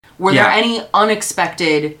Were there any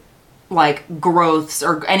unexpected, like, growths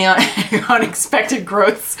or any unexpected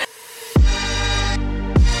growths?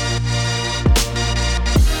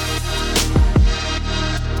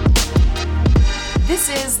 This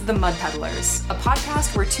is The Mud Peddlers, a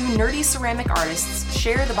podcast where two nerdy ceramic artists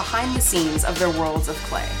share the behind the scenes of their worlds of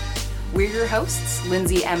clay. We're your hosts,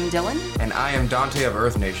 Lindsay M. Dillon. And I am Dante of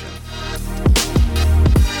Earth Nation.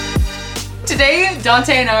 Today,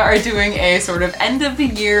 Dante and I are doing a sort of end of the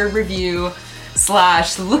year review /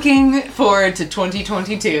 looking forward to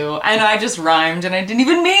 2022. And I just rhymed and I didn't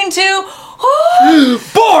even mean to.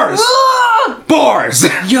 Bars! Bars!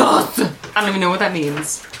 Yes! I don't even know what that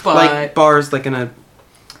means. But Like bars, like in a...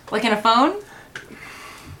 Like in a phone?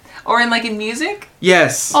 Or in music?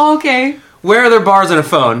 Yes. Oh, okay. Where are there bars in a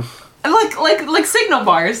phone? Like signal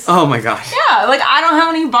bars. Oh my gosh. Yeah, I don't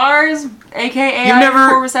have any bars, aka I have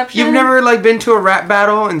poor reception. You've never been to a rap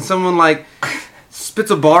battle and someone spits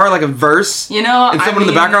a bar, a verse? You know, and someone in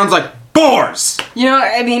the background's like, bars! You know,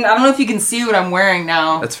 I don't know if you can see what I'm wearing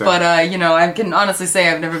now. That's fair. But, I can honestly say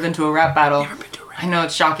I've never been to a rap battle. Never been to a rap I know,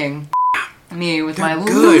 it's shocking. Me with my good.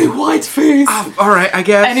 little white face. Alright, I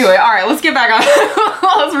guess. Anyway, alright, let's get back on.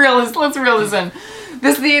 Let's reel this in.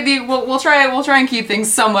 We'll try and keep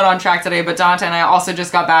things somewhat on track today, but Dante and I also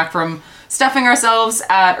just got back from stuffing ourselves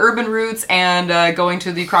at Urban Roots and going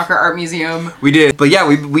to the Crocker Art Museum. We did. But yeah,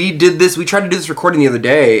 we did this. We tried to do this recording the other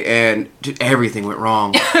day, and everything went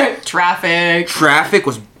wrong. Traffic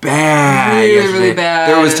was bad. Really bad.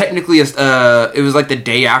 There was technically it was like the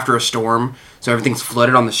day after a storm, so everything's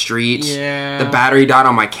flooded on the street. Yeah. The battery died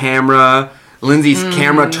on my camera. Lindsay's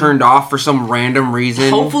camera turned off for some random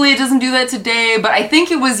reason. Hopefully it doesn't do that today, but I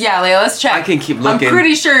think it was, let's check. I can keep looking. I'm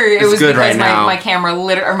pretty sure it was good because right my camera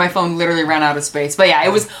my phone literally ran out of space. But yeah,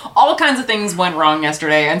 it was all kinds of things went wrong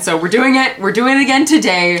yesterday, and so we're doing it again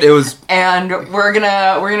today. And we're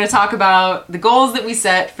gonna talk about the goals that we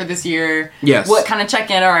set for this year. Yes. What kind of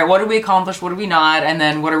check in, alright, what did we accomplish, what did we not, and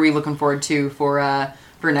then what are we looking forward to for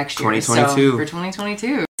next year. 2022. So, for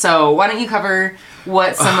 2022. So why don't you cover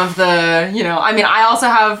what some of the, I also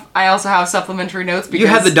have supplementary notes because you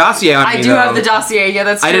have the dossier on me, I do have the dossier, yeah,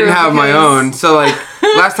 that's true. I didn't have my own. So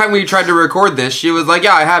last time we tried to record this, she was like,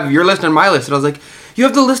 yeah, I have your list and my list. And I was like, you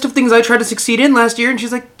have the list of things I tried to succeed in last year? And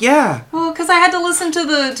she's like, yeah. Well, because I had to listen to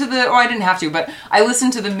the I didn't have to, but I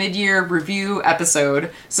listened to the mid-year review episode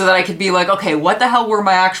so that I could be like, okay, what the hell were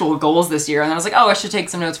my actual goals this year? And then I was like, oh, I should take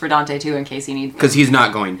some notes for Dante too in case he needs them. Because he's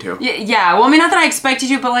not going to. Yeah, well, not that I expect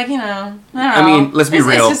you to, but I don't know. Let's be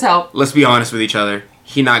real. It's just help. Let's be honest with each other.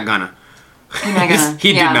 He not gonna.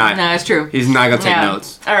 He did not. No, it's true. He's not gonna take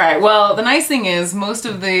notes. All right. Well, the nice thing is most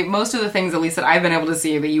of the things, at least that I've been able to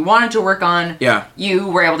see that you wanted to work on, you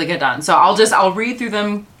were able to get done. So I'll read through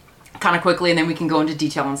them kind of quickly, and then we can go into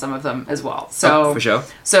detail on some of them as well. So for sure.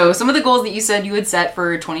 So some of the goals that you said you had set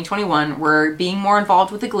for 2021 were being more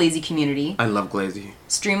involved with the Glazy community. I love Glazy.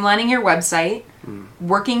 Streamlining your website,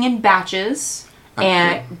 working in batches,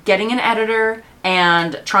 and getting an editor.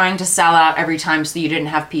 And trying to sell out every time so you didn't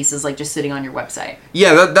have pieces just sitting on your website.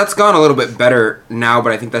 Yeah, that's gone a little bit better now,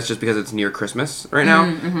 but I think that's just because it's near Christmas right now.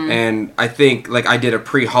 And I think, I did a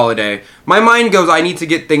pre-holiday. My mind goes, I need to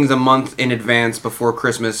get things a month in advance before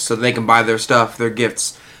Christmas so they can buy their stuff, their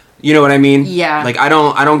gifts. You know what I mean? Yeah. I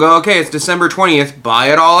don't go, okay, it's December 20th, buy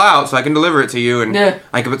it all out so I can deliver it to you. And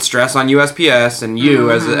I can put stress on USPS and you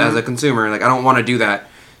as a consumer. I don't want to do that.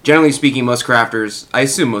 Generally speaking, I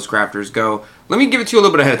assume most crafters go, let me give it to you a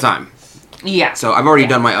little bit ahead of time. Yeah. So I've already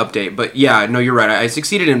done my update. But yeah, no, you're right. I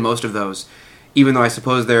succeeded in most of those, even though I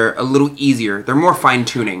suppose they're a little easier. They're more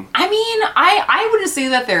fine-tuning. I wouldn't say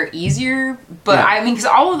that they're easier, but because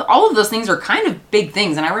all of those things are kind of big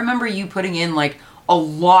things. And I remember you putting in, a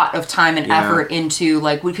lot of time and effort into,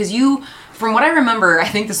 because you... From what I remember, I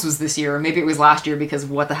think this was this year, or maybe it was last year, because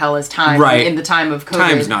what the hell is time in the time of COVID?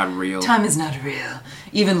 Time's not real. Time is not real.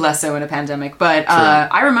 Even less so in a pandemic. But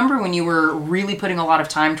I remember when you were really putting a lot of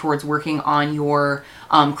time towards working on your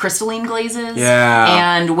crystalline glazes.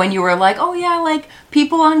 Yeah. And when you were like, oh yeah,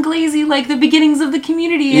 people on Glazy, the beginnings of the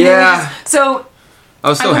community. And yeah. So... I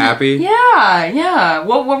was so happy. Yeah.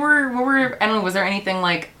 What were, I don't know, was there anything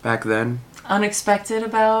back then? Unexpected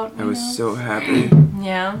about? I was so happy.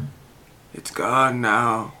 Yeah. It's gone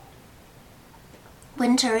now.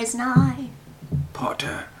 Winter is nigh.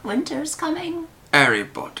 Potter. Winter's coming. Harry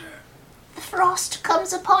Potter. The frost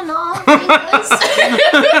comes upon our fingers.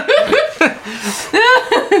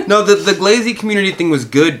 No, the Glazy community thing was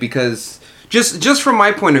good because just from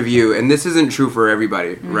my point of view, and this isn't true for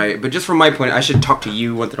everybody, right? But just from my point, I should talk to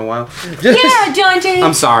you once in a while. Yeah, Dante.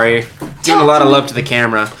 I'm sorry. Giving a lot of love to the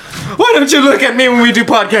camera. Why don't you look at me when we do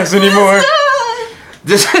podcasts anymore?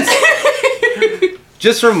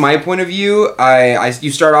 Just from my point of view,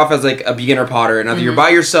 you start off as like a beginner potter, and either you're by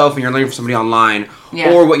yourself and you're learning from somebody online,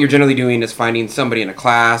 or what you're generally doing is finding somebody in a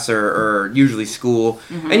class or usually school,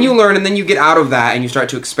 and you learn, and then you get out of that and you start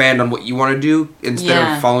to expand on what you want to do.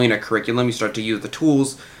 Instead of following a curriculum, you start to use the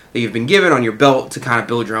tools that you've been given on your belt to kind of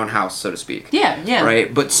build your own house, so to speak. Yeah.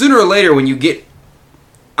 Right? But sooner or later, when you get,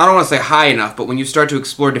 I don't want to say high enough, but when you start to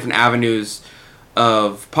explore different avenues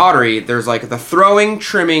of pottery, there's like the throwing,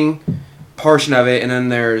 trimming portion of it, and then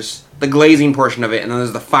there's the glazing portion of it, and then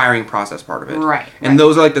there's the firing process part of it. Right. And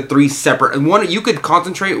those are like the three separate. And one, you could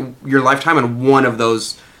concentrate your lifetime on one of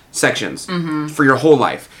those sections for your whole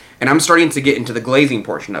life. And I'm starting to get into the glazing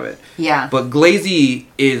portion of it. Yeah. But Glazy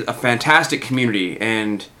is a fantastic community,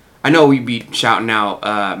 and I know we be shouting out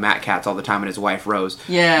Matt Katz all the time and his wife Rose.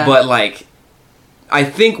 Yeah. But like, I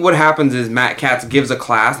think what happens is Matt Katz gives a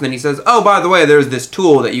class, and then he says, oh, by the way, there's this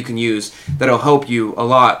tool that you can use that'll help you a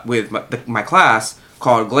lot with my class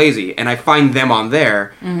called Glazy. And I find them on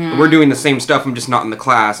there. We're doing the same stuff, I'm just not in the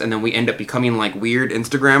class, and then we end up becoming like weird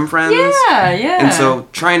Instagram friends. Yeah. And so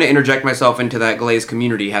trying to interject myself into that Glaze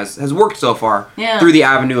community has worked so far through the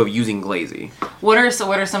avenue of using Glazy. What are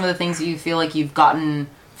some of the things that you feel like you've gotten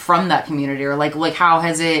from that community, or like how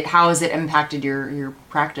has it impacted your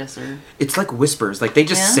practice? Or it's like whispers, like they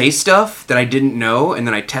just say stuff that I didn't know, and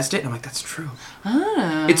then I test it and I'm like, that's true.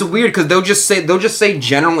 It's weird because they'll just say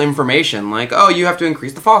general information like, oh, you have to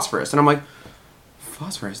increase the phosphorus, and I'm like,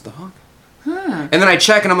 phosphorus, the fuck? And then I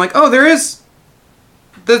check and I'm like, oh, there is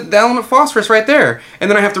the element phosphorus right there, and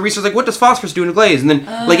then I have to research like, what does phosphorus do in a glaze, and then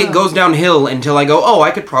like it goes downhill until I go, oh, I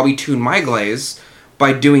could probably tune my glaze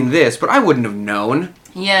by doing this, but I wouldn't have known.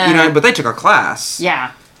 Yeah. You know, but they took a class.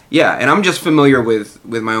 Yeah. Yeah, and I'm just familiar with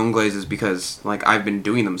my own glazes because, like, I've been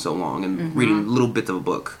doing them so long and reading little bits of a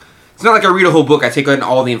book. It's not like I read a whole book, I take in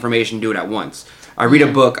all the information, do it at once. I read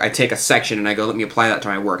a book, I take a section, and I go, let me apply that to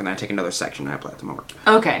my work, and then I take another section and I apply it to my work.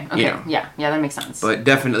 Okay. You know. Yeah, that makes sense. But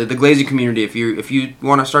definitely, the glazing community, if you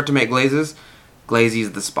want to start to make glazes,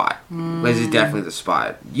 Glazy's the spot. Glazy's definitely the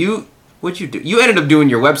spot. What'd you do? You ended up doing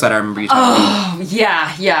your website, I remember you telling me.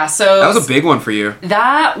 Yeah. So that was a big one for you.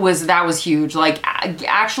 That was huge. Like,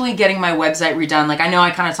 actually getting my website redone. Like, I know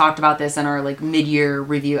I kind of talked about this in our like mid-year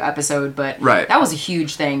review episode, but that was a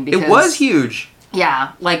huge thing because it was huge.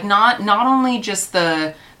 Yeah, like not only just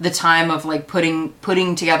the time of like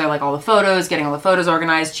putting together like all the photos, getting all the photos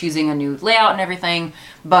organized, choosing a new layout and everything,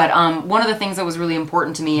 but one of the things that was really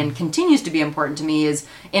important to me and continues to be important to me is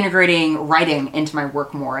integrating writing into my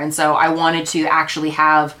work more. And so I wanted to actually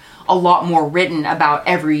have a lot more written about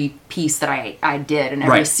every piece that I did and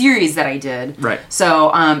every series that I did. Right.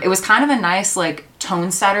 So it was kind of a nice like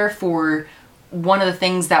tone setter for one of the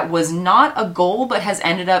things that was not a goal but has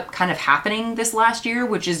ended up kind of happening this last year,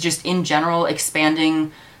 which is just in general expanding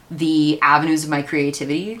the avenues of my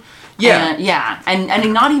creativity.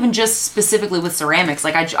 And not even just specifically with ceramics.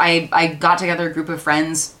 Like I got together a group of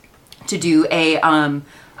friends to do a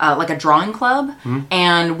like a drawing club,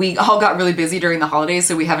 and we all got really busy during the holidays,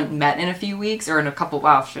 so we haven't met in a few weeks or in a couple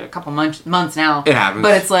months now. It happens.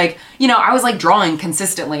 But it's like, you know, I was like drawing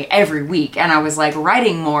consistently every week, and I was like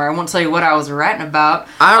writing more. I won't tell you what I was writing about.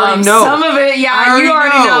 I already know. Some of it, you already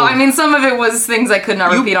know. I mean, some of it was things I could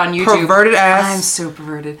not repeat on YouTube. Perverted ass. I'm so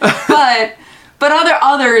perverted. But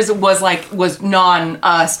others was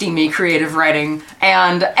non-steamy creative writing,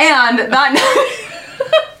 and that.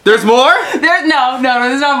 There's more? There's no,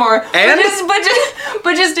 there's not more. And?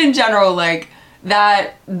 But just in general, like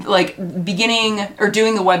that, like beginning or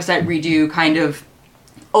doing the website redo kind of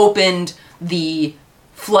opened the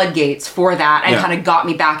floodgates for that and kind of got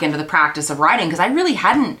me back into the practice of writing, because I really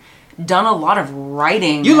hadn't done a lot of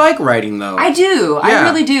writing. You like writing though. I do. Yeah. I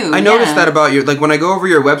really do. I noticed that about you. Like when I go over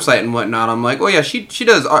your website and whatnot, I'm like, oh yeah, she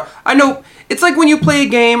does. I know. It's like when you play a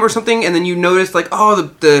game or something and then you notice like, oh,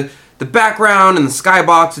 the background and the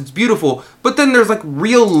skybox, it's beautiful. But then there's like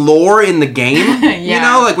real lore in the game. You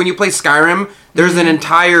know, like when you play Skyrim, there's an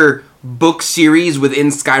entire book series within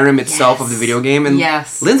Skyrim itself of the video game, and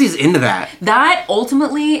Lindsay's into that. That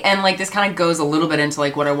ultimately, and like this kind of goes a little bit into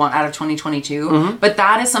like what I want out of 2022, but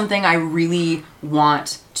that is something I really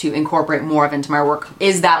want to incorporate more of into my work,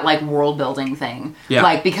 is that like world building thing.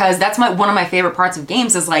 Like, because that's one of my favorite parts of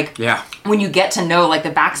games is like when you get to know like the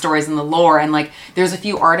backstories and the lore, and like there's a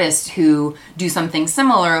few artists who do something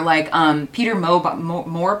similar, like Peter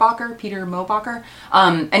Moorbacher.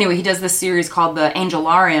 Anyway, he does this series called the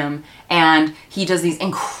Angelarium, and he does these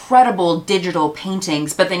incredible digital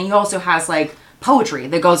paintings, but then he also has like poetry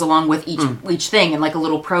that goes along with each thing, and like a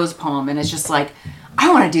little prose poem, and it's just like, I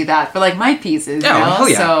want to do that for like my pieces. Yeah, you know? hell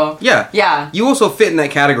yeah. So yeah. You also fit in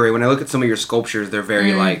that category. When I look at some of your sculptures, they're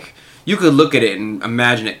very like, you could look at it and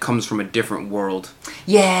imagine it comes from a different world.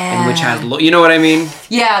 Yeah. And which has, you know what I mean?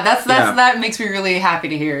 Yeah, that makes me really happy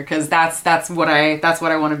to hear, because that's what I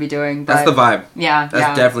want to be doing. But That's the vibe. Yeah,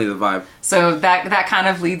 That's definitely the vibe. So that kind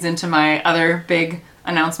of leads into my other big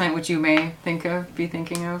announcement, which you may be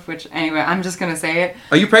thinking of, which anyway, I'm just gonna say it.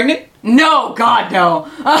 Are you pregnant? No, God, no.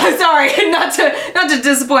 Sorry, not to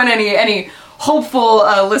disappoint any hopeful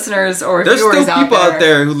listeners or There's viewers still people out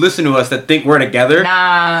there who listen to us that think we're together.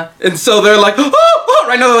 Nah. And so they're like, oh,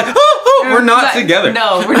 right now they're like, oh, we're not together.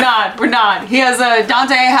 No, we're not. We're not. He has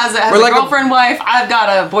Dante has a like girlfriend, wife. I've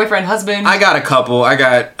got a boyfriend, husband. I got a couple. I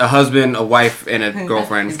got a husband, a wife, and a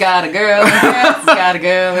girlfriend. He's got a girl in France. He's got a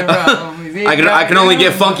girl in Rome. I can only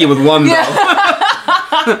get funky with one, though.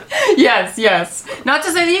 Yes. Not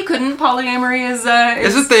to say that you couldn't. Polyamory is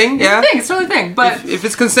it's a thing, yeah. It's totally a thing. But if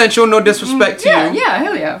it's consensual, no disrespect to you. Yeah,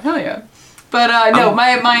 hell yeah. But no,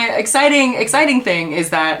 my exciting thing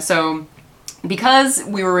is that, so because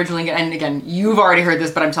we were originally, and again, you've already heard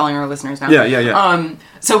this, but I'm telling our listeners now. Yeah.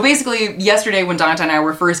 So basically, yesterday when Dante and I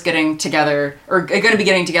were first getting together, or going to be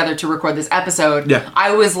getting together to record this episode,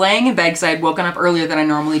 I was laying in bed because I had woken up earlier than I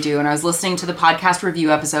normally do, and I was listening to the podcast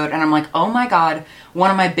review episode, and I'm like, oh my God,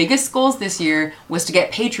 one of my biggest goals this year was to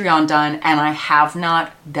get Patreon done, and I have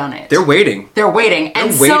not done it. They're waiting.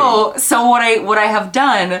 And so what I have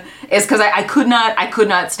done is, because I could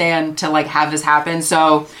not stand to like have this happen,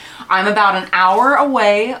 so I'm about an hour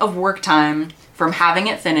away of work time from having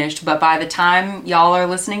it finished, but by the time y'all are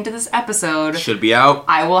listening to this episode, should be out,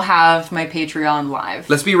 I will have my Patreon live.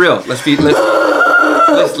 Let's be real. Let's be real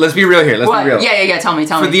here. Let's be real. Yeah. Tell me.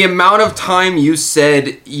 For the amount of time you said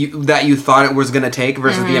that you thought it was going to take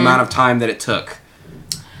versus the amount of time that it took.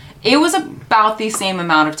 It was about the same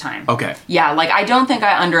amount of time. Okay. Yeah, like I don't think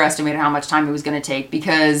I underestimated how much time it was going to take,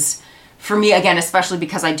 because for me, again, especially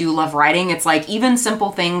because I do love writing, it's like even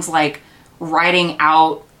simple things like writing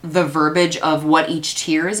out the verbiage of what each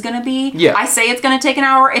tier is going to be. Yeah. I say it's going to take an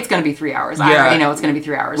hour, it's going to be 3 hours. Yeah. I already know it's going to be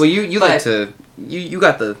 3 hours. Well, you got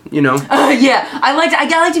the, you know. Yeah, I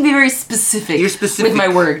like to be very specific. You're specific with my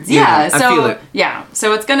words. Yeah, so I feel it. Yeah,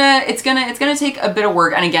 so it's gonna take a bit of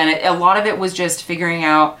work, and again, a lot of it was just figuring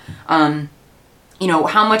out, how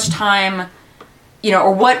much time,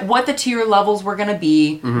 or what the tier levels were gonna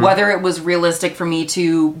be, whether it was realistic for me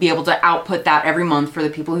to be able to output that every month for the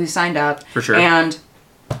people who signed up. For sure. And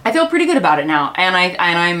I feel pretty good about it now, and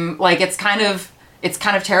I'm like, it's kind of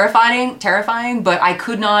terrifying, but I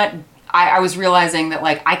could not. I was realizing that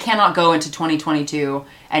like I cannot go into 2022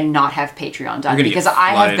 and not have Patreon done, because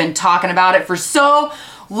I have been talking about it for so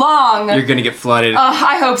long. You're gonna get flooded.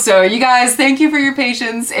 I hope so. You guys, thank you for your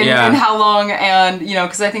patience in how long, and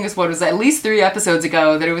because I think it was at least 3 episodes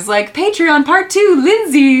ago that it was like Patreon part 2,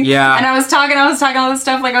 Lindsay. Yeah. And I was talking all this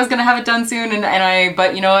stuff like I was gonna have it done soon,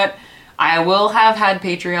 but you know what? I will have had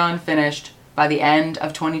Patreon finished by the end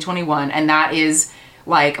of 2021, and that is.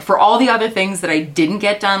 Like, for all the other things that I didn't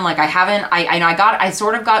get done, like I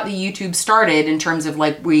sort of got the YouTube started in terms of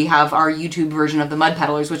like, we have our YouTube version of the Mud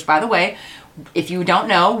Peddlers, which by the way, if you don't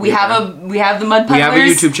know, we have the Mud Peddlers. We have a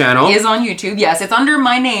YouTube channel. Is on YouTube. Yes, it's under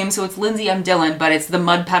my name, so it's Lindsay M. Dillon, but it's the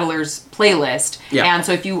Mud Peddlers playlist. Yeah. And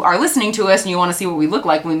so if you are listening to us and you want to see what we look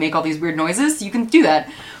like when we make all these weird noises, you can do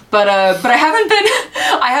that. But I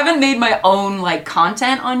haven't made my own like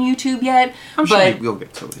content on YouTube yet. I'm sure you'll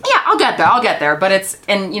get to it. Yeah, I'll get there. But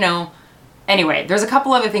anyway, there's a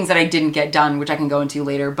couple other things that I didn't get done, which I can go into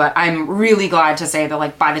later. But I'm really glad to say that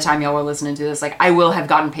like by the time y'all are listening to this, like I will have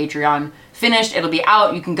gotten Patreon finished. It'll be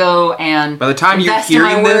out. You can go and by the time you're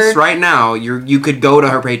hearing this right now, you could go to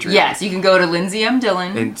her Patreon. Yes, you can go to Lindsay M.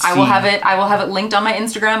 Dillon. And I will have it linked on my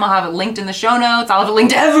Instagram. I'll have it linked in the show notes. I'll have it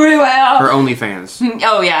linked everywhere. Her OnlyFans.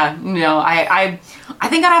 Oh yeah, no, I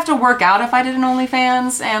think I'd have to work out if I did an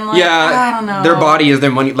OnlyFans, and like I don't know. Their body is their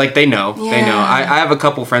money. Like they know. Yeah. They know. I have a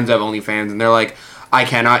couple friends that have OnlyFans, and they're like, I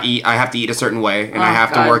cannot eat. I have to eat a certain way, and I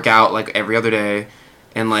have to work out like every other day.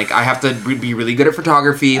 And, like, I have to be really good at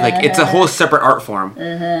photography. Like, it's a whole separate art form.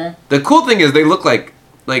 The cool thing is they look like,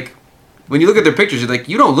 when you look at their pictures, you're like,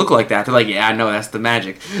 you don't look like that. They're like, yeah, I know, that's the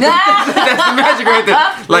magic. That's the magic right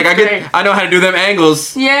there. Like, I know how to do them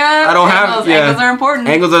angles. Yeah. I don't have, Angles are important.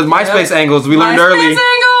 Angles are MySpace angles. We learned early. Angles.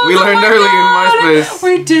 We learned early in MySpace.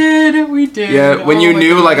 We did. Yeah, when you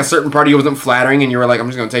knew, like, a certain part of you wasn't flattering, and you were like, I'm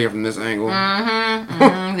just going to take it from this angle.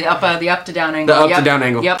 The up to down angle. The up to down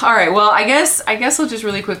angle. Yep. All right. Well, I guess we'll just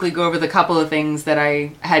really quickly go over the couple of things that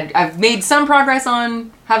I've made some progress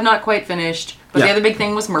on, have not quite finished. But the other big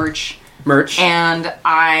thing was merch. Merch. And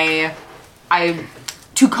I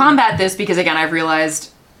to combat this, because again, I've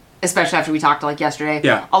realized, especially after we talked like yesterday,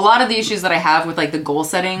 a lot of the issues that I have with like the goal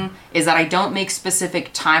setting is that I don't make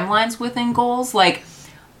specific timelines within goals. Like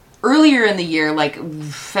earlier in the year, like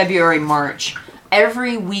February, March,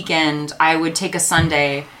 every weekend I would take a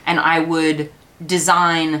Sunday and I would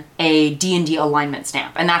design a D&D alignment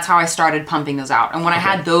stamp, and that's how I started pumping those out. And when I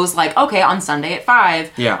had those, like, okay, on Sunday at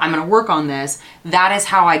 5, I'm gonna work on this, that is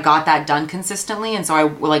how I got that done consistently. And so I,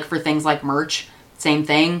 like, for things like merch, same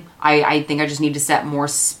thing. I think I just need to set more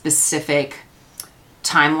specific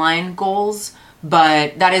timeline goals,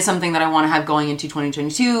 but that is something that I want to have going into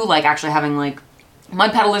 2022, like actually having like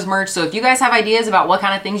Mud Peddlers merch. So if you guys have ideas about what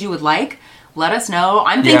kind of things you would like, let us know.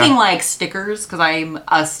 I'm thinking like stickers, because I'm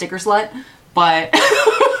a sticker slut. But if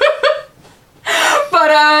y'all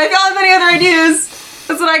have any other ideas,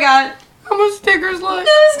 that's what I got. I'm a sticker slut. I'm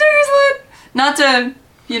a sticker slut. Not to,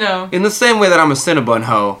 you know. In the same way that I'm a Cinnabon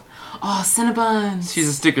hoe. Oh, Cinnabons. She's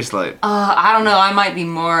a sticker slut. I don't know. I might be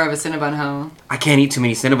more of a Cinnabon hoe. I can't eat too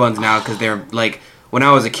many Cinnabons now because they're like, when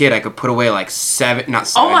I was a kid, I could put away like 7, not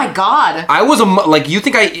 7. Oh my god. I was like,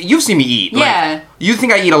 you've seen me eat. Yeah. Like, you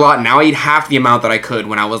think I eat a lot now? I eat half the amount that I could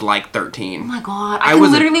when I was like 13. Oh my god. I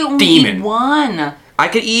could literally only eat 1. I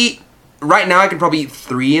could eat, right now I could probably eat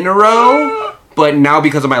 3 in a row, but now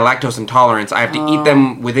because of my lactose intolerance, I have to eat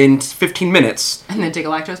them within 15 minutes. And then take a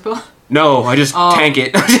lactose pill? No, I just tank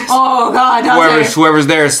it. Oh god, whoever's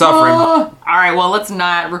there is suffering. Alright, well, let's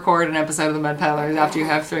not record an episode of the Mud Peddlers after you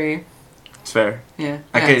have 3. It's fair. Yeah.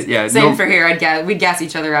 Same for here. We'd gas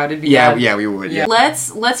each other out. It'd be bad. bad. Yeah, we would. Yeah.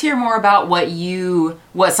 Let's hear more about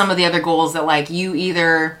what some of the other goals that like you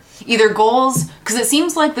either goals, because it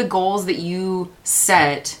seems like the goals that you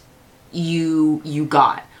set you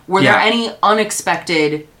got. Were there any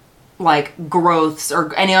unexpected like growths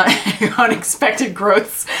or any unexpected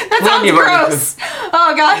growths? That sounds gross.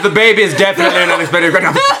 Oh god. The baby is definitely an unexpected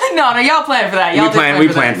growth. No, y'all planned for that. We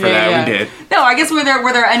planned for that. We did. No, I guess were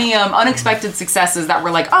there any unexpected successes that were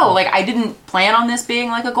like, oh, like I didn't plan on this being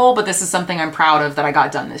like a goal, but this is something I'm proud of that I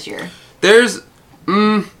got done this year? There's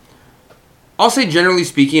I'll say generally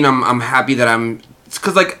speaking, I'm happy that it's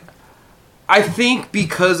because like I think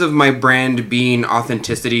because of my brand being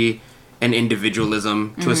authenticity and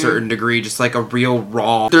individualism to a certain degree, just like a real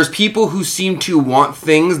raw. There's people who seem to want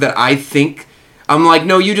things that I think I'm like,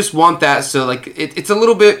 no, you just want that. So like it's a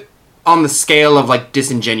little bit on the scale of like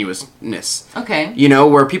disingenuousness. Okay. You know,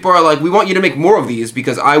 where people are like, we want you to make more of these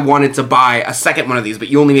because I wanted to buy a second one of these, but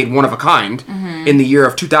you only made one of a kind in the year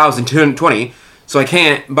of 2020. So I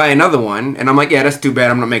can't buy another one. And I'm like, yeah, that's too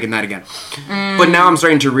bad. I'm not making that again. But now I'm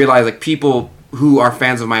starting to realize like people who are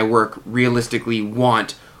fans of my work realistically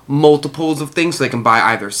want multiples of things so they can buy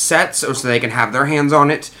either sets or so they can have their hands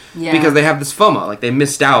on it because they have this FOMO, like they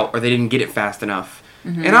missed out or they didn't get it fast enough.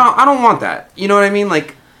 And I don't want that. You know what I mean?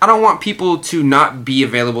 Like I don't want people to not be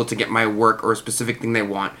available to get my work or a specific thing they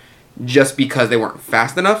want just because they weren't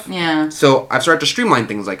fast enough. Yeah. So I've started to streamline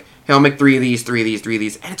things like, hey, I'll make 3 of these, 3 of these, 3 of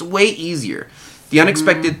these, and it's way easier. The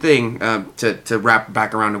unexpected thing, to wrap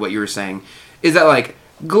back around to what you were saying, is that like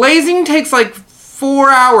glazing takes like 4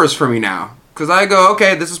 hours for me now. Because I go,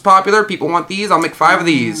 okay, this is popular, people want these, I'll make 5 of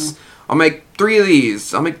these. I'll make 3 of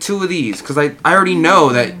these, I'll make 2 of these. Because I already know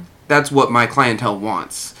that that's what my clientele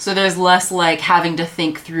wants. So there's less like having to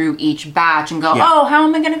think through each batch and go, oh, how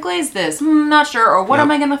am I going to glaze this? Not sure. Or what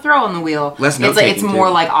am I going to throw on the wheel? Less note-taking, it's more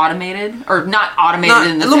like automated, or not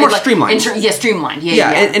automated in the a little more streamlined. Streamlined.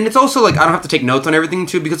 Yeah. And it's also like I don't have to take notes on everything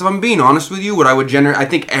too, because if I'm being honest with you, what I would I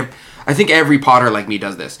think every potter like me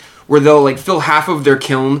does this, where they'll like fill half of their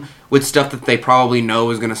kiln with stuff that they probably know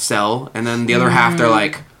is going to sell, and then the other half they're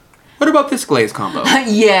like, what about this glaze combo?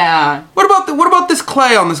 Yeah. What about this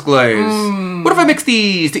clay on this glaze? What if I mix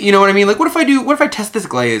these? You know what I mean? Like, what if I test this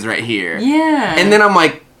glaze right here? Yeah. And then I'm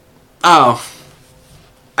like, oh,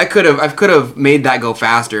 I could have made that go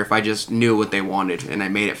faster if I just knew what they wanted and I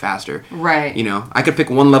made it faster. Right. You know, I could pick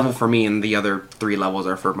one level for me and the other 3 levels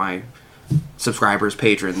are for my subscribers,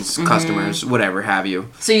 patrons, customers, whatever have you.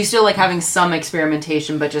 So you still like having some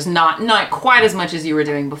experimentation, but just not quite as much as you were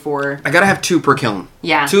doing before. I gotta have 2 per kiln.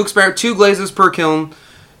 Yeah. 2 glazes per kiln,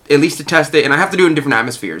 at least to test it, and I have to do it in different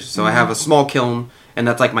atmospheres. So I have a small kiln, and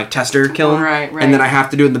that's like my tester kiln. Right. And then I have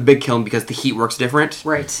to do it in the big kiln because the heat works different.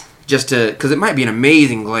 Right. Because it might be an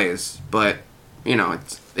amazing glaze, but you know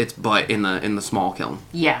it's in the small kiln.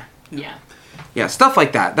 Yeah. Yeah, stuff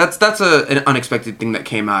like that. That's an unexpected thing that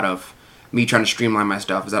came out of me trying to streamline my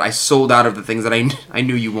stuff, is that I sold out of the things that I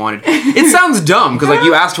knew you wanted. It sounds dumb, because like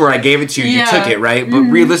you asked for it, I gave it to you, you took it, right? But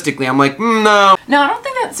realistically, I'm like, no. No, I don't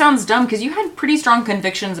think that sounds dumb, because you had pretty strong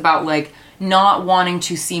convictions about like not wanting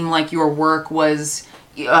to seem like your work was,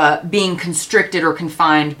 being constricted or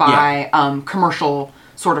confined by commercial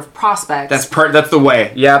sort of prospects. That's the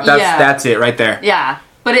way. Yeah, that's it right there. Yeah,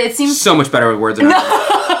 but it seems so much better with words. No.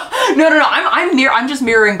 I'm just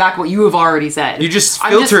mirroring back what you have already said. You just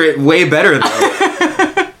filter it way better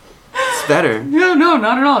though. It's better. No,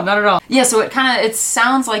 not at all. Yeah, so it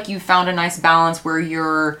sounds like you found a nice balance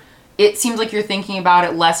where it seems like you're thinking about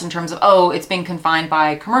it less in terms of, it's being confined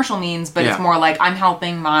by commercial means, but it's more like I'm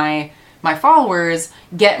helping my followers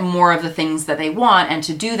get more of the things that they want, and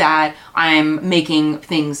to do that, I'm making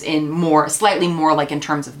things in slightly more like in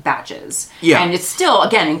terms of batches. Yeah. And it's still,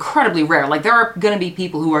 again, incredibly rare. Like, there are going to be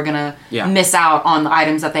people who are going to miss out on the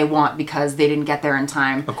items that they want because they didn't get there in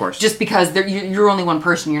time. Of course. Just because you're only one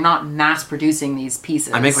person. You're not mass producing these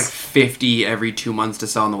pieces. I make like 50 every 2 months to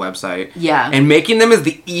sell on the website. Yeah. And making them is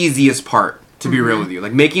the easiest part. To be real with you.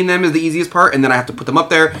 Like, making them is the easiest part, and then I have to put them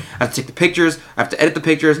up there, I have to take the pictures, I have to edit the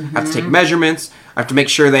pictures, I have to take measurements, I have to make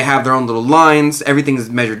sure they have their own little lines, everything is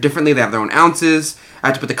measured differently, they have their own ounces, I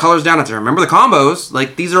have to put the colors down, I have to remember the combos.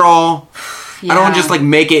 Like, these are all... I don't want to just, like,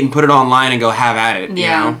 make it and put it online and go have at it, you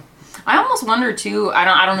know? I almost wonder, too,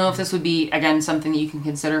 I don't know if this would be, again, something that you can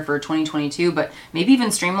consider for 2022, but maybe even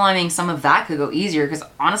streamlining some of that could go easier, because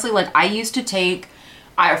honestly, like, I used to take...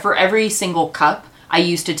 for every single cup, I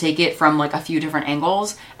used to take it from like a few different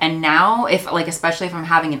angles, and now especially if I'm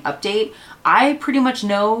having an update, I pretty much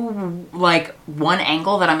know like one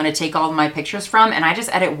angle that I'm going to take all of my pictures from, and I just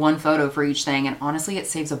edit one photo for each thing, and honestly it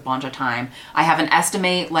saves a bunch of time. I have an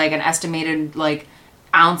estimated like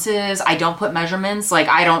ounces. I don't put measurements. Like,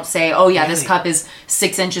 I don't say, this cup is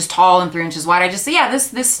 6 inches tall and 3 inches wide. I just say,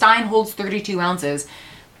 this stein holds 32 ounces.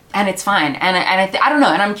 And it's fine, and I don't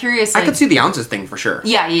know, and I'm curious. Like, I could see the ounces thing for sure.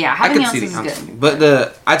 Yeah. Having ounces is good.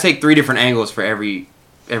 But I take 3 different angles for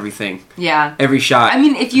everything. Yeah. Every shot. I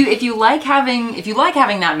mean, if you like having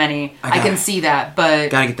that many, I can see that.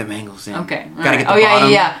 But gotta get them angles in. Okay. Gotta get the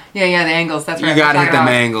bottom. Yeah. The angles. That's right. You gotta hit them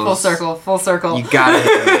angles. Full circle. You gotta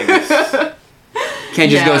hit them angles.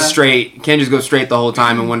 Can't just go straight. Can't just go straight the whole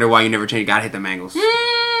time and wonder why you never change. You gotta hit them angles.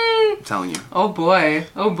 I'm telling you. Oh boy.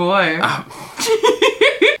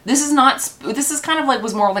 This is kind of like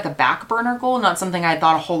was more like a back burner goal, not something I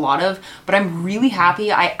thought a whole lot of, but I'm really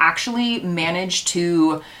happy I actually managed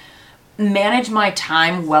to manage my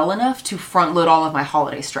time well enough to front load all of my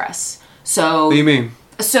holiday stress. So what do you mean?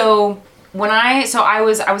 So I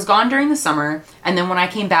was gone during the summer, and then when I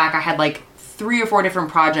came back, I had like 3 or 4 different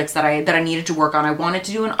projects that I needed to work on. I wanted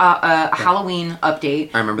to do a Halloween update,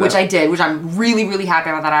 I remember which that. I did, which I'm really, really happy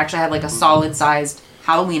about that. I actually had like a solid sized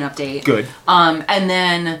Halloween update. Good. And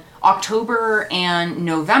then October and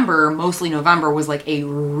November, mostly November, was like a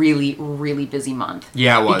really, really busy month.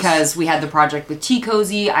 Yeah, it was. Because we had the project with Tea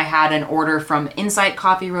Cozy, I had an order from Insight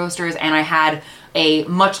Coffee Roasters, and I had a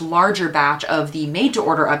much larger batch of the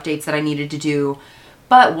made-to-order updates that I needed to do.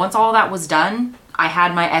 But once all that was done, I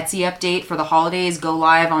had my Etsy update for the holidays go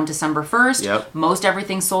live on December 1st. Yep. Most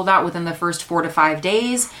everything sold out within the first 4 to 5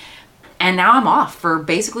 days. And now I'm off for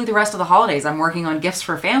basically the rest of the holidays. I'm working on gifts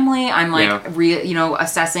for family. I'm like,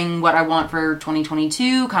 assessing what I want for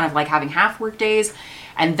 2022, kind of like having half work days.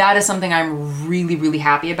 And that is something I'm really, really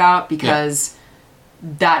happy about, because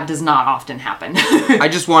that does not often happen. I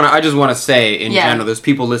just want to say in general, there's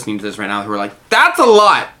people listening to this right now who are like, that's a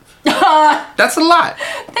lot. That's a lot.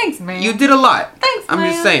 Thanks, man. You did a lot. Thanks, man.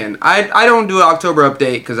 I'm just saying. I don't do an October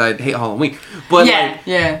update because I hate Halloween. But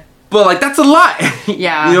But like, that's a lot.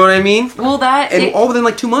 Yeah. You know what I mean? Well, all within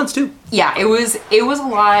like 2 months too. Yeah, it was a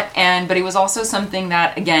lot, but it was also something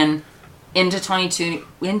that, again, into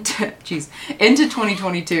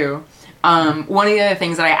 2022. One of the other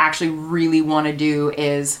things that I actually really want to do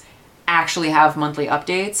is actually have monthly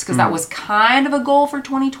updates, because that was kind of a goal for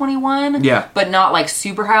 2021. Yeah. But not like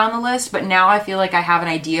super high on the list. But now I feel like I have an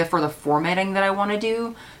idea for the formatting that I want to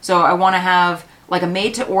do. So I want to have like a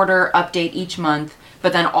made to order update each month,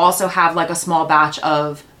 but then also have like a small batch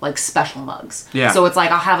of like special mugs. Yeah. So it's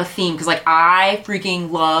like I'll have a theme, because like I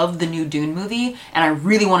freaking love the new Dune movie, and I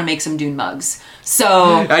really want to make some Dune mugs. So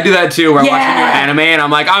I do that too, where I'm watching new anime and I'm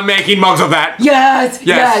like, I'm making mugs of that.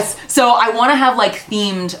 Yes. So I want to have like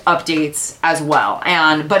themed updates as well.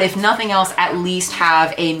 But if nothing else, at least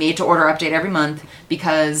have a made to order update every month,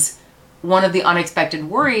 because one of the unexpected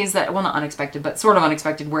worries that, well, not unexpected, but sort of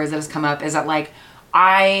unexpected worries that has come up is that like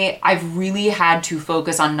I've really had to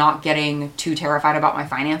focus on not getting too terrified about my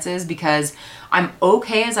finances, because I'm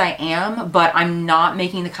okay as I am, but I'm not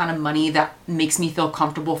making the kind of money that makes me feel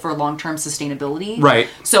comfortable for long-term sustainability. Right.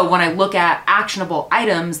 So when I look at actionable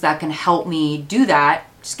items that can help me do that,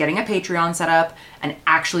 just getting a Patreon set up and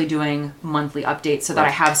actually doing monthly updates so that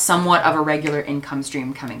I have somewhat of a regular income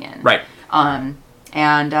stream coming in. Right.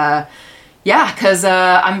 And yeah, because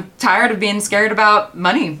I'm tired of being scared about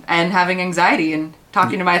money and having anxiety and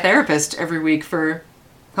talking to my therapist every week for a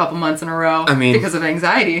couple months in a row because of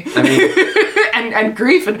anxiety. and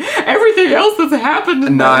grief and everything else that's happened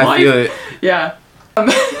in my life. I feel it. Yeah.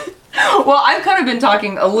 Well, I've kind of been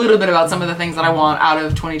talking a little bit about some of the things that I want out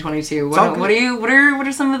of 2022. What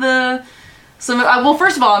are some of the well,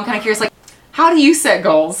 first of all, I'm kind of curious, like, how do you set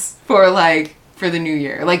goals for the new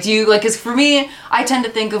year? Like, do you, like, cause for me, I tend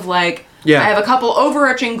to think of like, I have a couple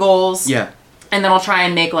overarching goals. Yeah. And then I'll try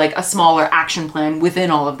and make like a smaller action plan within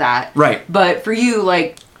all of that. Right. But for you,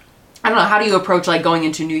 like, I don't know, how do you approach like going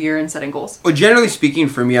into New Year and setting goals? Well, generally speaking,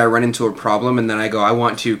 for me, I run into a problem and then I go, I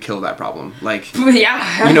want to kill that problem. Like,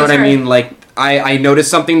 yeah, you know what I mean? Like, I notice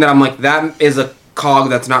something that I'm like, that is a cog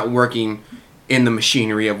that's not working in the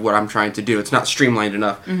machinery of what I'm trying to do. It's not streamlined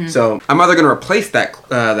enough. Mm-hmm. So I'm either going to replace that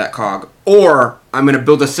cog, or I'm going to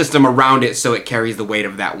build a system around it so it carries the weight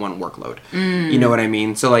of that one workload. You know what I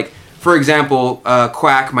mean? So like, for example,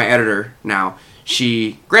 Quack, my editor now,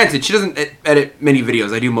 she doesn't edit many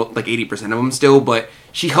videos. I do like 80% of them still, but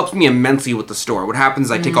she helps me immensely with the store. What happens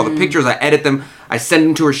is I take all the pictures, I edit them, I send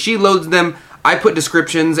them to her, she loads them, I put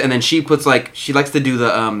descriptions, and then she puts like, she likes to do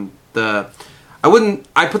I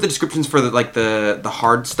put the descriptions for the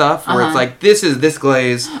hard stuff where it's like, this is this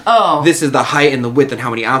glaze, this is the height and the width and how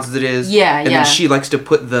many ounces it is. And then she likes to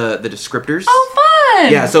put the descriptors. Oh, fun!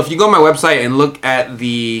 Yeah, so if you go on my website and look at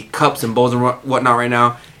the cups and bowls and whatnot right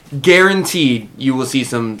now, guaranteed you will see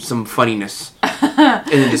some funniness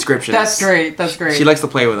in the descriptions. That's great. She likes to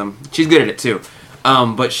play with them. She's good at it too.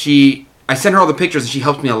 But I send her all the pictures and she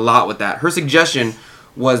helps me a lot with that. Her suggestion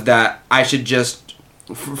was that I should just,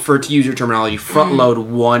 to use your terminology, front load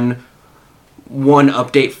one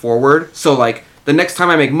update forward. So like the next time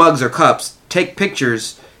I make mugs or cups, take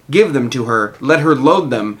pictures, give them to her, let her load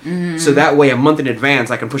them, so that way a month in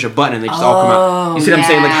advance I can push a button and they just all come out. You see what I'm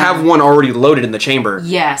saying? Like, have one already loaded in the chamber.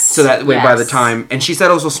 Yes. So that way by the time, and she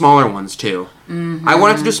said also smaller ones too. I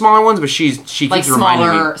wanted to do smaller ones, but she keeps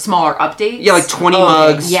reminding me. Smaller updates? Yeah, like 20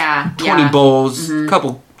 mugs, 20 bowls,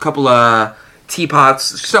 couple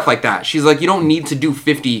teapots, stuff like that. She's like, you don't need to do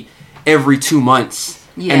 50 every 2 months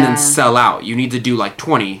and then sell out. You need to do like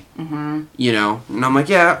 20, you know? And I'm like,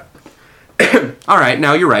 yeah. All right,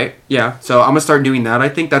 now you're right. Yeah, so I'm gonna start doing that. I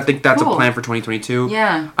think that's cool. A plan for 2022.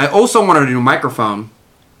 Yeah. I also wanted a new microphone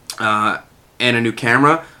and a new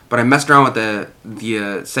camera, but I messed around with the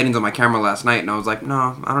settings on my camera last night, and I was like,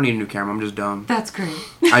 no, I don't need a new camera. I'm just dumb. That's great.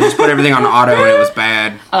 I just put everything on auto, and it was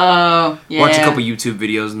bad. Oh, yeah. Watched a couple YouTube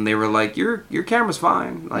videos, and they were like, your camera's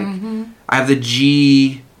fine. Like, I have the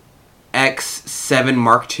GX7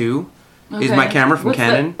 Mark II is my camera from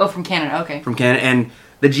Canon. From Canon. Okay. From Canon, and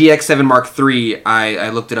the GX7 Mark III, I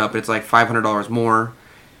looked it up. It's like $500 more,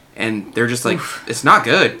 and they're just like, it's not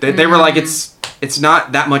good. They were like, it's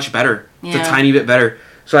not that much better. It's a tiny bit better.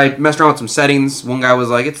 So I messed around with some settings. One guy was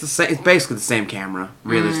like, it's basically the same camera,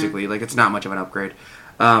 realistically. Like, it's not much of an upgrade.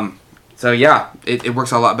 So yeah, it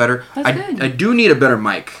works a lot better. I do need a better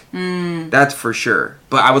mic. That's for sure.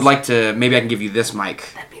 But I would like to, maybe I can give you this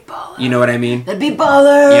mic. That'd be baller. You know what I mean? That'd be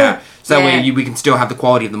baller. Yeah. So that way we can still have the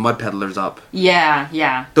quality of the Mud Peddlers up.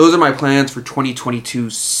 Yeah. Those are my plans for 2022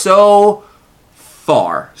 so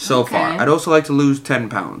far. I'd also like to lose 10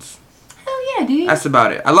 pounds. Hell yeah, dude. That's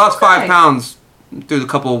about it. I lost 5 pounds through the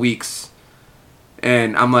couple of weeks.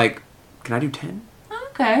 And I'm like, can I do 10?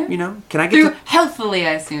 Okay. You know? Can I get healthfully,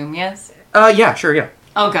 I assume, yes? Yeah, sure, yeah.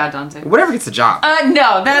 Oh God, Dante. Whatever gets the job.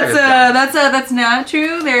 No, that's not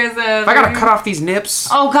true. If I gotta cut off these nips.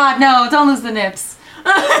 Oh God, no! Don't lose the nips.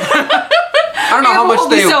 I don't know how much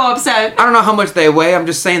they. So upset. I don't know how much they weigh. I'm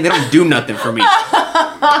just saying they don't do nothing for me.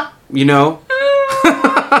 You know.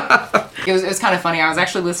 It was kind of funny. I was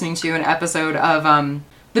actually listening to an episode of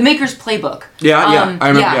The Maker's Playbook. Yeah, I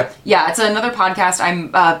remember. Yeah, it's another podcast.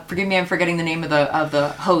 Forgive me, I'm forgetting the name of the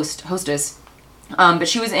hostess. But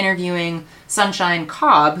she was interviewing Sunshine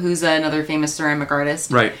Cobb, who's another famous ceramic artist.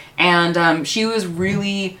 Right. And she was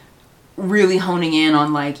really honing in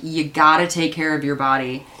on like, you gotta take care of your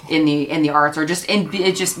body in the arts, or just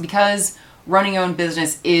because running your own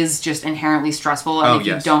business is just inherently stressful, and if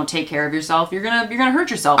you don't take care of yourself, you're gonna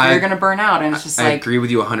hurt yourself, you're gonna burn out, and it's just I agree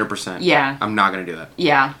with you 100%. Yeah. I'm not gonna do that.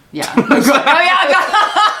 Yeah. I'm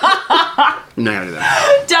not gonna do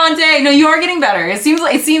that. Dante, no, you are getting better. It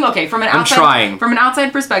seemed okay from an outside. I'm trying. From an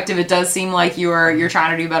outside perspective, it does seem like you're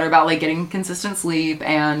trying to do better about like getting consistent sleep,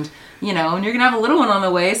 and and you're gonna have a little one on the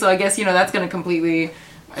way. So I guess that's gonna completely,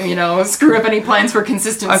 screw up any plans for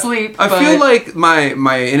consistent sleep. I feel like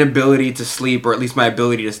my inability to sleep, or at least my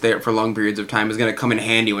ability to stay up for long periods of time, is gonna come in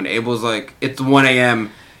handy when Abel's like, it's 1 a.m.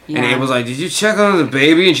 And it was like, did you check on the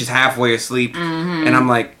baby? And she's halfway asleep. And I'm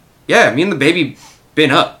like, yeah, me and the baby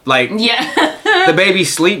been up. Like, the baby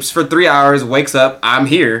sleeps for 3 hours, wakes up, I'm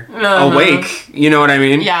here, awake. You know what I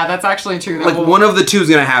mean? Yeah, that's actually true. Like, one of the two is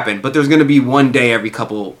going to happen, but there's going to be one day every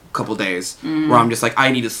couple days where I'm just like,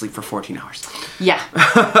 I need to sleep for 14 hours. Yeah.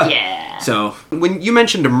 Yeah. So, when you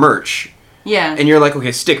mentioned a merch, and you're like,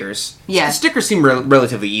 okay, stickers. Yeah. Stickers seem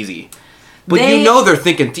relatively easy. But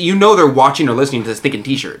they're watching or listening to this thinking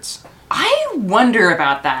t-shirts. I wonder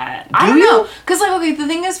about that. I don't know. Because, like, okay, the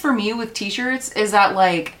thing is for me with t-shirts is that,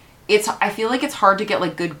 like, I feel like it's hard to get,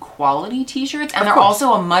 like, good quality t-shirts. And they're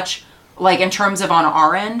also a much, like, in terms of on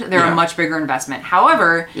our end, they're a much bigger investment.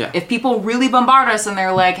 However, if people really bombard us and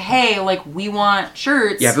they're like, hey, like, we want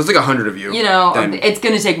shirts. Yeah, if there's like 100 of you. You know, it's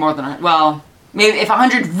going to take more than, maybe if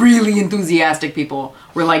 100 really enthusiastic people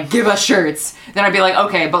were like, give us shirts, then I'd be like,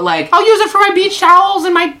 okay, but like... I'll use it for my beach towels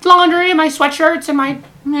and my laundry and my sweatshirts and my...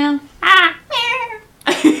 Yeah.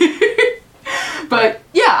 But,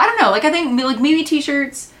 yeah, I don't know. Like, I think, like, maybe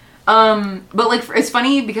t-shirts... but like, it's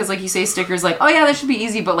funny because like you say stickers, like, oh yeah, that should be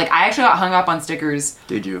easy. But like, I actually got hung up on stickers.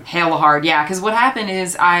 Did you? Hella hard. Yeah. Cause what happened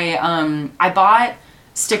is I bought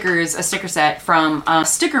stickers, a sticker set from,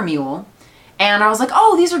 Sticker Mule. And I was like,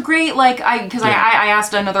 oh, these are great. Like, I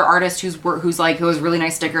asked another artist who has a really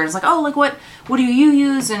nice sticker. And I was like, oh, like what do you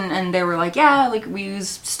use? And they were like, yeah, like we use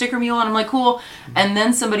Sticker Mule. And I'm like, cool. And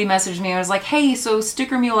then somebody messaged me. I was like, hey, so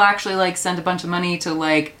Sticker Mule actually like sent a bunch of money to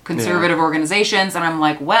like conservative organizations. And I'm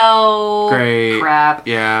like, well, crap.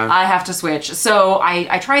 Yeah. I have to switch. So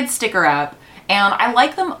I tried Sticker App. And I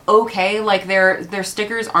like them okay. Like their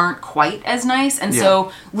stickers aren't quite as nice. And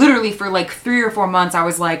so literally for like 3 or 4 months, I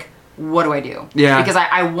was like, what do I do? Yeah. Because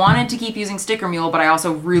I wanted to keep using Sticker Mule, but I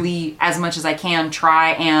also really, as much as I can,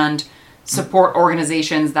 try and support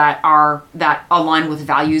organizations that align with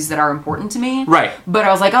values that are important to me. Right. But I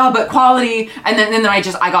was like, oh, but quality. And then I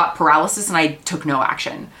got paralysis and I took no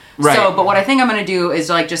action. Right. So, but what I think I'm going to do is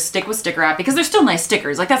like just stick with Sticker App because they're still nice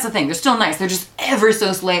stickers. Like that's the thing. They're still nice. They're just ever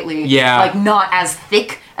so slightly like not as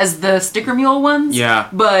thick as the Sticker Mule ones. Yeah.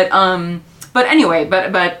 But anyway,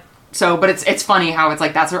 but it's funny how it's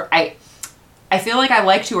like that's where I feel like I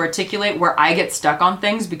like to articulate where I get stuck on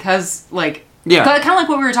things because like kind of like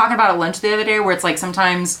what we were talking about at lunch the other day where it's like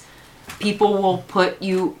sometimes people will put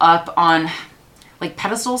you up on like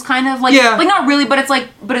pedestals kind of like like not really but it's like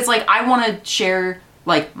I want to share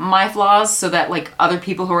like my flaws so that like other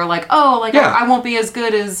people who are like oh like I won't be as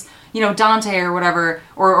good as you know, Dante or whatever,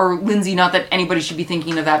 or Lindsay, not that anybody should be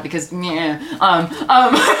thinking of that because, You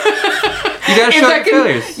gotta show your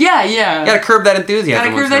failures. Yeah. You gotta curb that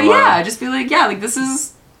enthusiasm. Just be like, like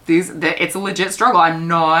it's a legit struggle. I'm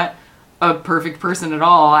not a perfect person at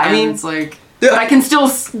all. I mean, it's like, but I can still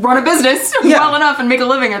run a business well enough and make a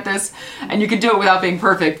living at this, and you can do it without being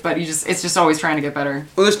perfect, but it's just always trying to get better.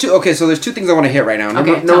 Well, there's two things I want to hit right now.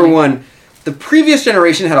 Number one, the previous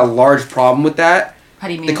generation had a large problem with that. How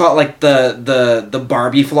do you mean? They call it like the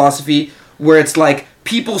Barbie philosophy, where it's like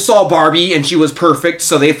people saw Barbie and she was perfect,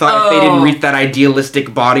 so they thought if they didn't reach that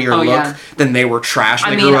idealistic body or look, then they were trash.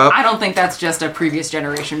 They grew up. I don't think that's just a previous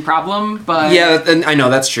generation problem, but and I know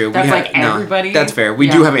that's true. That's everybody. No, that's fair. We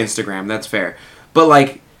do have Instagram. That's fair. But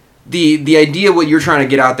like the idea, what you're trying to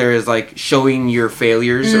get out there is like showing your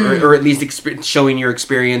failures, or at least showing your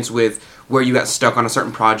experience with where you got stuck on a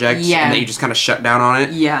certain project and that you just kind of shut down on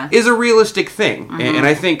it is a realistic thing. And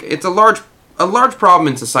I think it's a large problem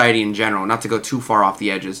in society in general, not to go too far off the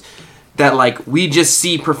edges, that like we just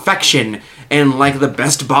see perfection and like the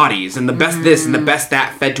best bodies and the best this and the best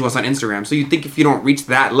that fed to us on Instagram. So you think if you don't reach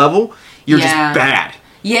that level, you're just bad.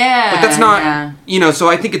 Yeah. But that's not, so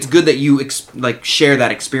I think it's good that you share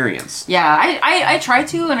that experience. Yeah, I try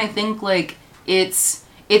to, and I think like it's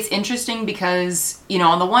interesting because,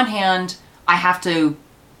 on the one hand, I have to,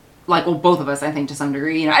 both of us, I think, to some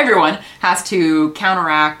degree, everyone has to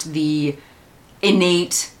counteract the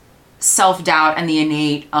innate self-doubt and the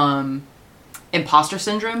innate imposter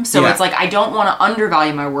syndrome. So it's like, I don't want to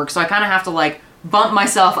undervalue my work, so I kind of have to, bump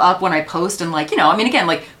myself up when I post and,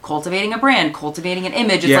 again, cultivating a brand, cultivating an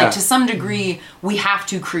image. It's to some degree, we have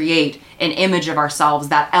to create an image of ourselves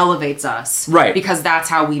that elevates us. Right. Because that's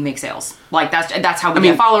how we make sales. That's how we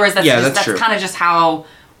get followers. That's kind of just how,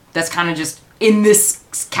 that's kind of just in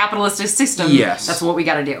this capitalistic system. Yes. That's what we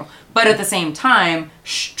got to do. But at the same time,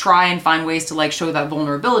 try and find ways to show that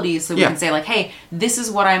vulnerability so we can say hey, this is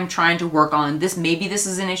what I'm trying to work on. Maybe this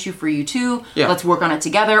is an issue for you too. Yeah. Let's work on it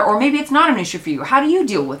together. Or maybe it's not an issue for you. How do you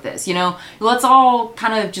deal with this? Let's all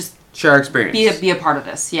kind of just Share our experience. Be a part of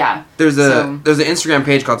this. Yeah. There's an Instagram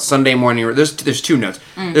page called Sunday Morning. There's two notes.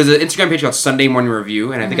 There's an Instagram page called Sunday Morning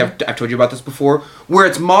Review, and I think I've told you about this before, where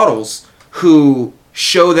it's models who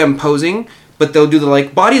show them posing, but they'll do the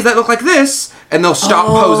like bodies that look like this, and they'll stop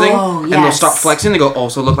posing and they'll stop flexing. They go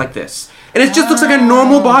also look like this, and it just looks like a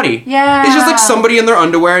normal body. Yeah. It's just like somebody in their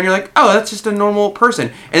underwear, and you're like, oh, that's just a normal person.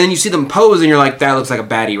 And then you see them pose, and you're like, that looks like a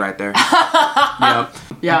baddie right there.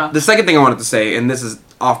 Yeah. The second thing I wanted to say, and this is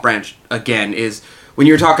off branch again, is when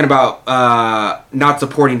you're talking about not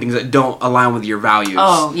supporting things that don't align with your values.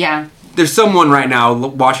 Oh, yeah. There's someone right now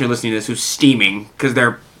watching or listening to this who's steaming because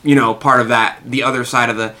they're, part of the other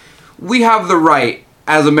side of the... We have the right,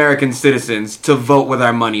 as American citizens, to vote with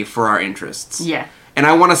our money for our interests. Yeah. And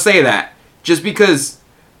I want to say that just because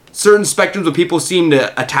certain spectrums of people seem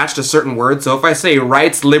to attach to certain words. So if I say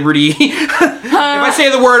rights, liberty, if I say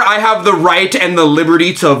the word, I have the right and the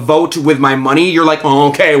liberty to vote with my money, you're like, oh,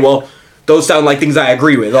 okay, well, those sound like things I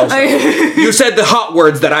agree with also. You said the hot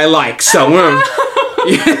words that I like, so...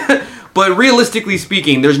 But realistically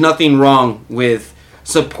speaking, there's nothing wrong with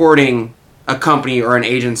supporting a company or an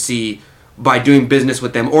agency by doing business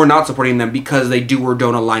with them or not supporting them because they do or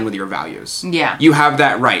don't align with your values. Yeah. You have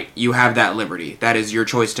that right. You have that liberty. That is your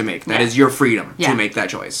choice to make. That is your freedom to make that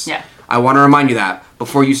choice. Yeah. I want to remind you that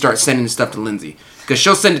before you start sending stuff to Lindsay. Because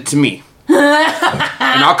she'll send it to me.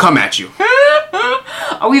 And I'll come at you.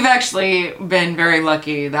 We've actually been very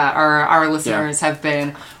lucky that our listeners have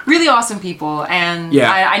been really awesome people. And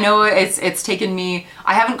I know it's taken me...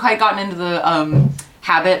 I haven't quite gotten into the...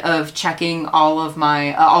 habit of checking all of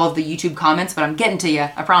the YouTube comments, but I'm getting to you,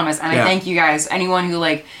 I promise. And I thank you guys. Anyone who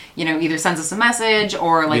either sends us a message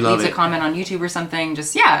or leaves a comment on YouTube or something,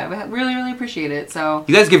 just I really, really appreciate it. So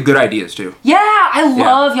you guys give good ideas too. Yeah, I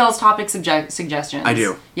love y'all's topic suggestions. I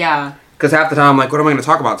do. Yeah. Because half the time I'm like, what am I going to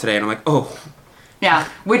talk about today? And I'm like, oh. Yeah,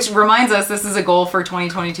 which reminds us, this is a goal for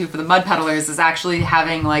 2022 for the Mud Peddlers, is actually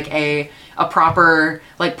having a proper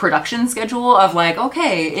production schedule of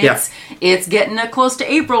it's getting close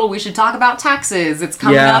to April, we should talk about taxes. It's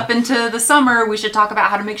coming up into the summer, we should talk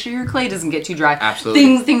about how to make sure your clay doesn't get too dry.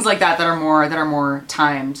 Absolutely. Things like that are more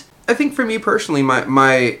timed. I think for me personally,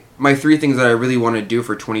 my three things that I really want to do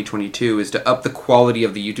for 2022 is to up the quality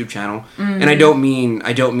of the YouTube channel. Mm-hmm. And I don't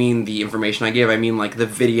mean the information I give. I mean the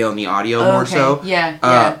video and the audio more so.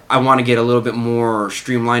 Yeah. I want to get a little bit more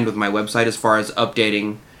streamlined with my website as far as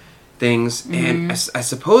updating things. Mm-hmm. And I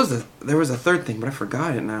suppose that there was a third thing, but I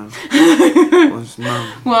forgot it now.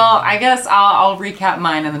 Well, I guess I'll recap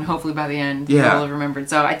mine, and then hopefully by the end you'll have remembered.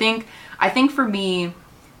 So I think for me,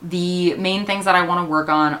 the main things that I want to work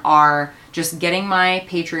on are just getting my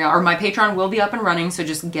Patreon, or my Patreon will be up and running, so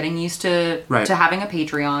just getting used to having a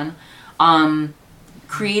Patreon.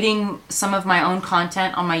 Creating some of my own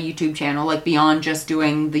content on my YouTube channel, beyond just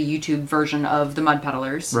doing the YouTube version of the Mud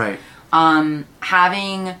Peddlers. Right.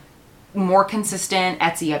 Having more consistent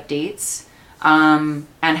Etsy updates. And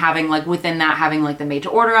having within that having the made to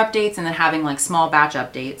order updates, and then having small batch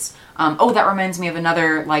updates. That reminds me of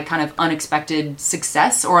another kind of unexpected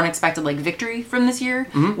success or unexpected victory from this year.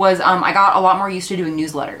 Mm-hmm. Was I got a lot more used to doing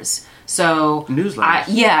newsletters. So newsletters.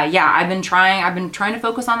 I've been trying to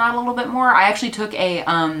focus on that a little bit more. I actually took a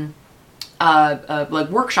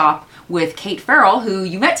workshop with Kate Farrell, who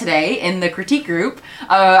you met today in the critique group.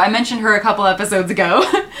 I mentioned her a couple episodes ago,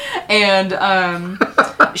 and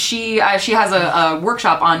she has a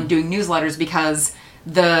workshop on doing newsletters because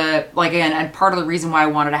and part of the reason why I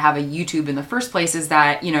wanted to have a YouTube in the first place is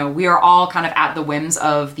that we are all kind of at the whims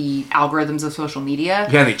of the algorithms of social media.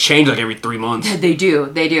 Yeah, they change every 3 months. They do.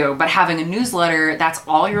 But having a newsletter, that's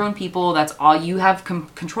all your own people. That's all you have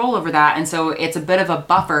control over that, and so it's a bit of a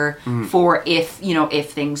buffer for if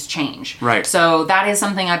things change. Right. So that is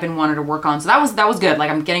something I've been wanting to work on. So that was good.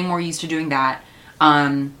 I'm getting more used to doing that.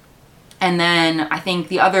 And then I think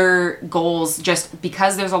the other goals, just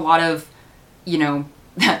because there's a lot of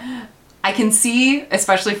I can see,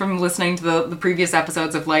 especially from listening to the previous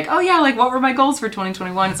episodes of what were my goals for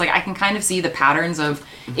 2021? It's I can kind of see the patterns of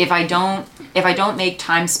if I don't make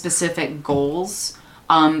time specific goals,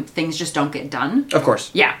 things just don't get done. Of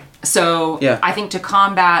course. Yeah. So I think to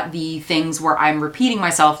combat the things where I'm repeating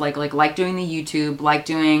myself, like doing the YouTube,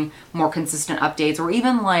 doing more consistent updates, or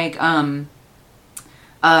even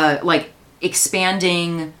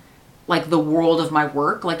expanding the world of my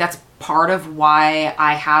work, that's part of why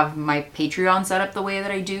I have my Patreon set up the way that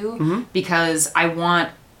I do, because I want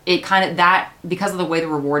it because of the way the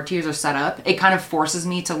reward tiers are set up, it kind of forces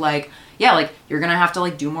me to you're gonna have to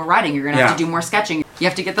do more writing, you're gonna have to do more sketching, you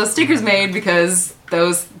have to get those stickers made because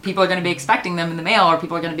those people are going to be expecting them in the mail, or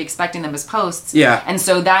people are going to be expecting them as posts. Yeah. And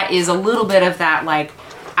so that is a little bit of that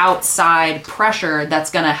outside pressure that's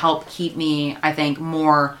going to help keep me, I think,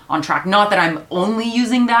 more on track. Not that I'm only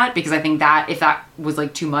using that, because I think that if that was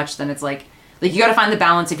like too much, then it's like you got to find the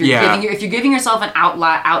balance. If you're giving yourself an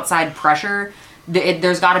outside pressure,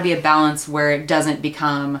 there's got to be a balance where it doesn't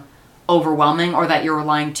become overwhelming, or that you're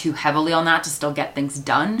relying too heavily on that to still get things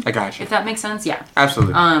done. I got you. If that makes sense. Yeah.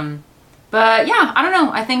 Absolutely. But yeah, I don't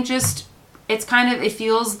know. I think just it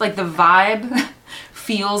feels like the vibe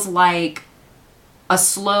feels like a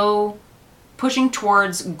slow pushing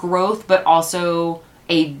towards growth, but also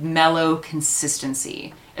a mellow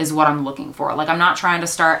consistency is what I'm looking for. Like, I'm not trying to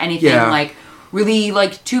start anything like really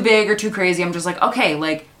like too big or too crazy. I'm just like, okay,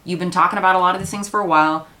 like you've been talking about a lot of these things for a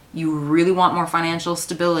while. You really want more financial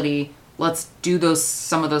stability. Let's do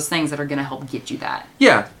some of those things that are going to help get you that.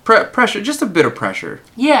 Yeah, pressure, just a bit of pressure.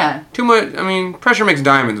 Yeah. Too much, I mean, pressure makes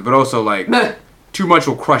diamonds, but also like too much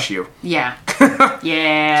will crush you. Yeah.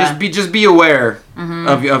 Yeah. Just be aware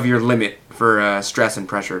of your limit for stress and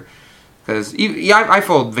pressure. Because I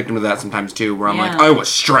fall victim to that sometimes too, where I'm like, I was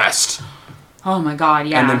stressed. Oh my God,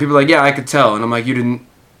 yeah. And then people are like, yeah, I could tell. And I'm like,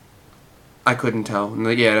 I couldn't tell. And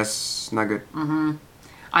they're like, yeah, that's not good. Mm-hmm.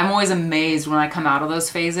 I'm always amazed when I come out of those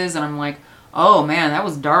phases and I'm like, oh man, that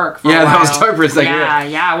was dark for a while. That was dark for a second.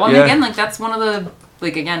 Yeah. Well, again, like that's one of the,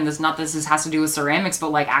 like again, this has to do with ceramics, but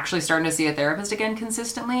like actually starting to see a therapist again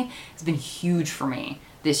consistently has been huge for me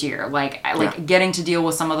this year. Like getting to deal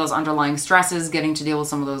with some of those underlying stresses, getting to deal with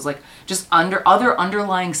some of those like just other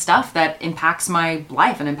underlying stuff that impacts my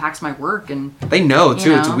life and impacts my work. And they know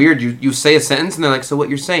too. It's weird. You say a sentence and they're like, so what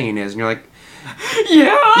you're saying is, and you're like,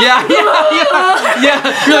 yeah. You're like,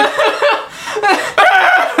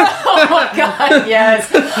 oh my God,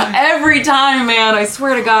 yes. Every time, man, I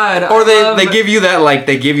swear to God. Or they give you that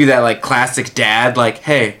like classic dad, like,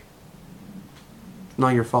 hey,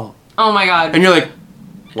 not your fault. Oh my God. And you're like,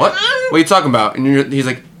 what? What are you talking about? And he's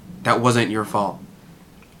like, that wasn't your fault.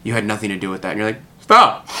 You had nothing to do with that. And you're like,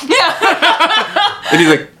 stop. Yeah. And he's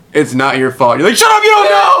like, it's not your fault. You're like, shut up, you don't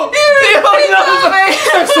know! You don't know!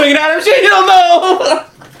 Stop swinging at him, shit, you don't know!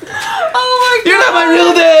 Oh my God. You're not my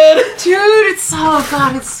real dad! Dude, it's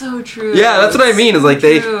so true. Yeah, that's what I mean, is like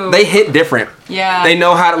they hit different. Yeah. They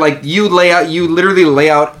know how to, like, you literally lay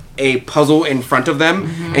out a puzzle in front of them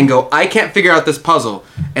and go, I can't figure out this puzzle.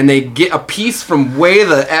 And they get a piece from way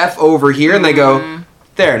the F over here and they go,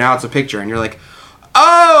 there, now it's a picture. And you're like,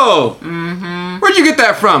 oh! Where'd you get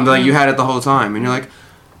that from? They're like, you had it the whole time. And you're like,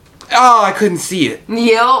 oh, I couldn't see it.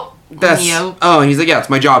 Yep. Oh, and he's like, yeah, it's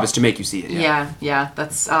my job is to make you see it. Yeah.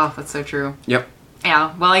 That's so true. Yep.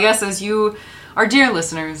 Yeah. Well, I guess as you, our dear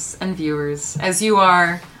listeners and viewers, as you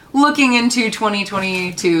are looking into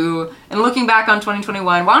 2022 and looking back on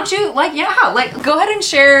 2021, why don't you go ahead and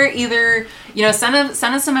share either, send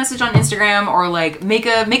us a message on Instagram or like make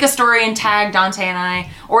a story and tag Dante and I,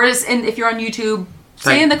 or if you're on YouTube,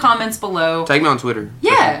 say in the comments below. Tag me on Twitter.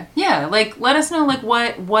 Yeah. Like, let us know, like,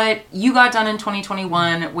 what you got done in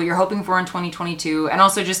 2021, what you're hoping for in 2022. And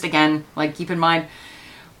also, just, again, like, keep in mind,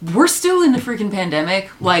 we're still in the freaking pandemic.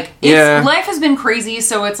 Like, life has been crazy,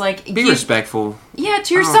 so it's like... Be respectful. Yeah,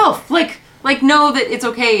 to yourself. Like, know that it's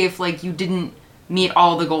okay if, like, you didn't meet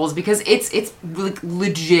all the goals, because it's like,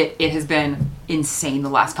 legit, it has been insane the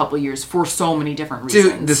last couple of years for so many different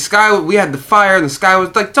reasons. Dude, we had the fire, and the sky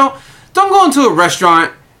was like, Don't go into a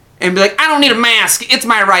restaurant and be like, I don't need a mask. It's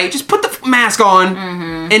my right. Just put the mask on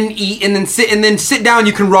and eat, and then sit down.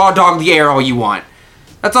 You can raw dog the air all you want.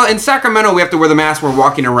 That's all. In Sacramento, we have to wear the mask when we're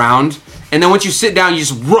walking around, and then once you sit down, you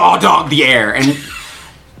just raw dog the air. And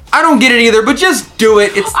I don't get it either, but just do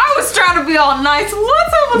it. I was trying to be all nice.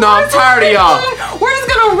 Let's have a No, I'm tired of y'all. We're just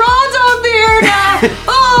gonna raw dog the air now.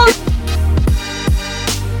 Oh.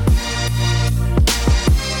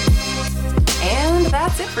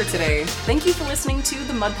 That's it for today. Thank you for listening to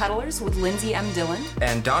The Mud Peddlers with Lindsay M. Dillon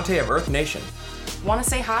and Dante of Earth Nation. Want to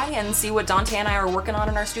say hi and see what Dante and I are working on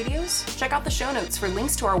in our studios? Check out the show notes for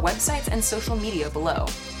links to our websites and social media below.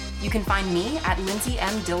 You can find me at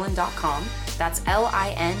lindsaymdillon.com. That's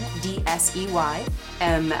LINDSEY,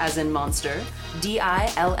 M as in monster,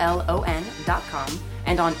 DILLON.com.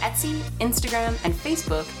 And on Etsy, Instagram, and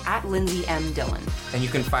Facebook at Lindsay M. Dillon. And you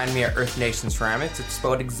can find me at Earth Nation Ceramics. It's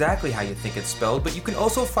spelled exactly how you think it's spelled, but you can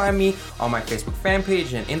also find me on my Facebook fan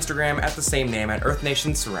page and Instagram at the same name at Earth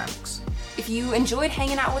Nation Ceramics. If you enjoyed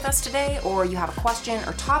hanging out with us today, or you have a question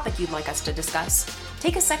or topic you'd like us to discuss,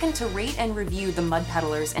 take a second to rate and review The Mud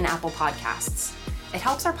Peddlers in Apple Podcasts. It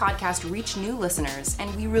helps our podcast reach new listeners,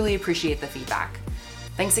 and we really appreciate the feedback.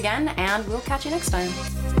 Thanks again, and we'll catch you next time.